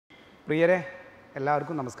പ്രിയരെ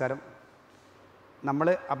എല്ലാവർക്കും നമസ്കാരം. നമ്മൾ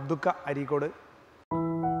അബ്ദുക്ക അരീക്കോട്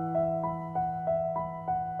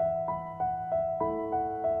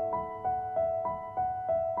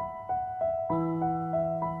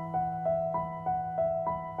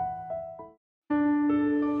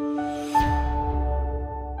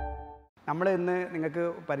നമ്മൾ ഇന്ന് നിങ്ങൾക്ക്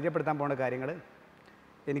പരിചയപ്പെടുത്താൻ പോകുന്ന കാര്യങ്ങൾ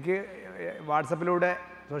എനിക്ക് വാട്സപ്പിലൂടെ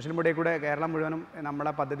സോഷ്യൽ മീഡിയയിൽ കൂടെ കേരളം മുഴുവനും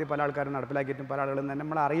നമ്മളെ പദ്ധതി പല ആൾക്കാരും നടപ്പിലാക്കിയിട്ടും പല ആളുകളും തന്നെ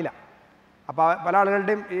നമ്മൾ അറിയില്ല. അപ്പോൾ പല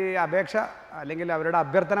ആളുകളുടെയും ഈ അപേക്ഷ അല്ലെങ്കിൽ അവരുടെ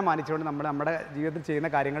അഭ്യർത്ഥന മാനിച്ചുകൊണ്ട് നമ്മൾ നമ്മുടെ ജീവിതത്തിൽ ചെയ്യുന്ന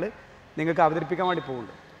കാര്യങ്ങൾ നിങ്ങൾക്ക് അവതരിപ്പിക്കാൻ വേണ്ടി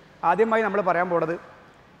പോകുന്നുണ്ട്. ആദ്യമായി നമ്മൾ പറയാൻ പോകുന്നത്,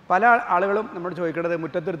 പല ആളുകളും നമ്മൾ ചോദിക്കേണ്ടത്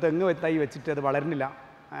മുറ്റത്തൊരു തെങ്ങ് തൈ വെച്ചിട്ട് അത് വളരുന്നില്ല,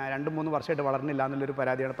 2-3 വർഷമായിട്ട് വളരുന്നില്ല എന്നുള്ളൊരു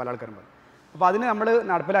പരാതിയാണ് പല ആൾക്കാരും പറയുന്നത്. അപ്പോൾ അതിന് നമ്മൾ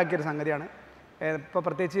നടപ്പിലാക്കിയൊരു സംഗതിയാണ്. ഇപ്പോൾ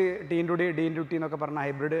പ്രത്യേകിച്ച് ഡീൻ എന്നൊക്കെ പറഞ്ഞ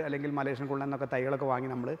ഹൈബ്രിഡ് അല്ലെങ്കിൽ മലേഷ്യൻ കുള്ളൻ എന്നൊക്കെ തൈകളൊക്കെ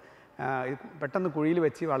വാങ്ങി നമ്മൾ പെട്ടെന്ന് കുഴിയിൽ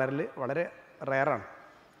വെച്ച് വളരൽ വളരെ റെയറാണ്.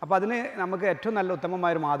 അപ്പോൾ അതിന് നമുക്ക് ഏറ്റവും നല്ല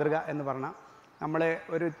ഉത്തമമായൊരു മാതൃക എന്ന് പറഞ്ഞാൽ, നമ്മൾ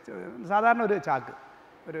സാധാരണ ഒരു ചാക്ക്,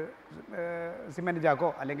 ഒരു സിമെൻറ്റ് ചാക്കോ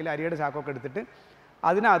അല്ലെങ്കിൽ അരിയുടെ ചാക്കോ ഒക്കെ എടുത്തിട്ട്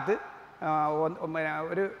അതിനകത്ത്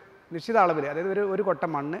ഒരു നിശ്ചിത അളവിൽ, അതായത് ഒരു കൊട്ട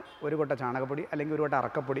മണ്ണ്, ഒരു കൊട്ട ചാണകപ്പൊടി അല്ലെങ്കിൽ ഒരു കൊട്ട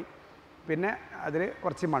അറക്കപ്പൊടി, പിന്നെ അതിൽ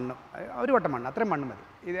കുറച്ച് മണ്ണ്, ഒരു കൊട്ട മണ്ണ്, അത്രയും മണ്ണ് മതി.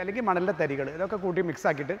 ഇത് അല്ലെങ്കിൽ മണലിൻ്റെ തരികൾ, ഇതൊക്കെ കൂട്ടി മിക്സ്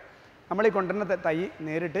ആക്കിയിട്ട് നമ്മൾ ഈ കൊണ്ടുവരുന്ന തൈ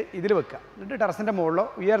നേരിട്ട് ഇതിൽ വെക്കുക. എന്നിട്ട് ടെറസിൻ്റെ മുകളിലോ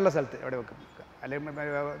ഉയരുള്ള സ്ഥലത്ത് എവിടെ വെക്കുക, അല്ലെങ്കിൽ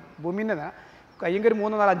ഭൂമിൻ്റെ കയ്യെങ്കിൽ ഒരു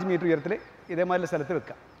 3-4-5 മീറ്റർ ഉയരത്തിൽ ഇതേമാതിരി സ്ഥലത്ത്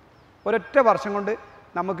വെക്കുക. ഒരൊറ്റ വർഷം കൊണ്ട്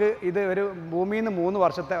നമുക്ക് ഇത് ഒരു ഭൂമിയിൽ നിന്ന് 3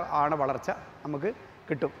 വർഷത്തെ വളർച്ച നമുക്ക്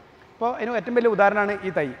കിട്ടും. അപ്പോൾ അതിന് ഏറ്റവും വലിയ ഉദാഹരണമാണ്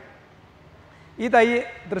ഈ തൈ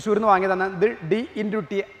തൃശ്ശൂരിൽ നിന്ന് വാങ്ങിയതാണ്. ഇത്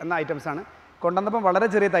D എന്ന ഐറ്റംസാണ്. കൊണ്ടുവന്നപ്പം വളരെ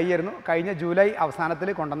ചെറിയ തൈയായിരുന്നു. കഴിഞ്ഞ ജൂലൈ അവസാനത്തിൽ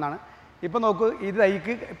കൊണ്ടുവന്നാണ്. ഇപ്പോൾ നോക്കൂ, ഈ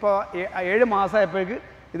തൈക്ക് ഇപ്പോൾ 7 മാസമായപ്പോഴേക്ക്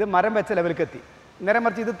ഇത് മരം വെച്ച ലെവലിലേക്ക് എത്തി. നേരെ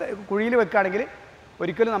മറിച്ച് ഇത് കുഴിയിൽ വെക്കുകയാണെങ്കിൽ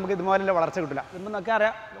ഒരിക്കലും നമുക്ക് ഇതുപോലുള്ള വളർച്ച കിട്ടില്ല. ഇപ്പം നോക്കാൻ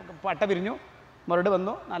അറിയാം, പട്ട പിരിഞ്ഞു, മുരട്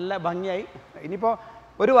വന്നു, നല്ല ഭംഗിയായി. ഇനിയിപ്പോൾ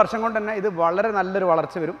 1 വർഷം കൊണ്ട് തന്നെ ഇത് വളരെ നല്ലൊരു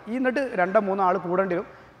വളർച്ച വരും. എന്നിട്ട് 2-3 ആൾ കൂടേണ്ടി വരും.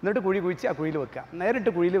 എന്നിട്ട് കുഴി കുഴിച്ച് ആ കുഴിയിൽ വെക്കുക, നേരിട്ട്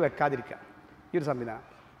കുഴിയിൽ വെക്കാതിരിക്കുക, ഈ ഒരു സംവിധാനം.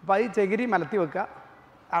 അപ്പോൾ ഈ ചകിരി മലത്തി വെക്കുക,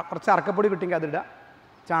 കുറച്ച് അറക്കപ്പൊടി കിട്ടിയെങ്കിൽ അതിടുക,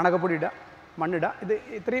 ചാണകപ്പൊടി ഇടുക, മണ്ണിടുക. ഇത്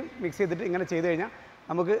ഇത്രയും മിക്സ് ചെയ്തിട്ട് ഇങ്ങനെ ചെയ്ത് കഴിഞ്ഞാൽ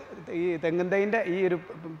നമുക്ക് ഈ തെങ്ങിൻ തൈൻ്റെ ഈ ഒരു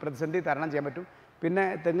പ്രതിസന്ധി തരണം ചെയ്യാൻ പറ്റും. പിന്നെ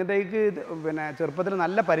തെങ്ങിൻ തൈക്ക് ചെറുപ്പത്തിൽ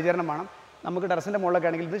നല്ല പരിചരണം വേണം. നമുക്ക് ടെറസിൻ്റെ മുകളിലൊക്കെ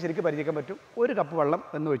ആണെങ്കിൽ ഇത് ശരിക്കും പരിചരിക്കാൻ പറ്റും. 1 കപ്പ് വെള്ളം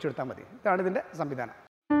എന്ന് ഒഴിച്ചു കൊടുത്താൽ മതി. ഇതാണ് ഇതിൻ്റെ സംവിധാനം.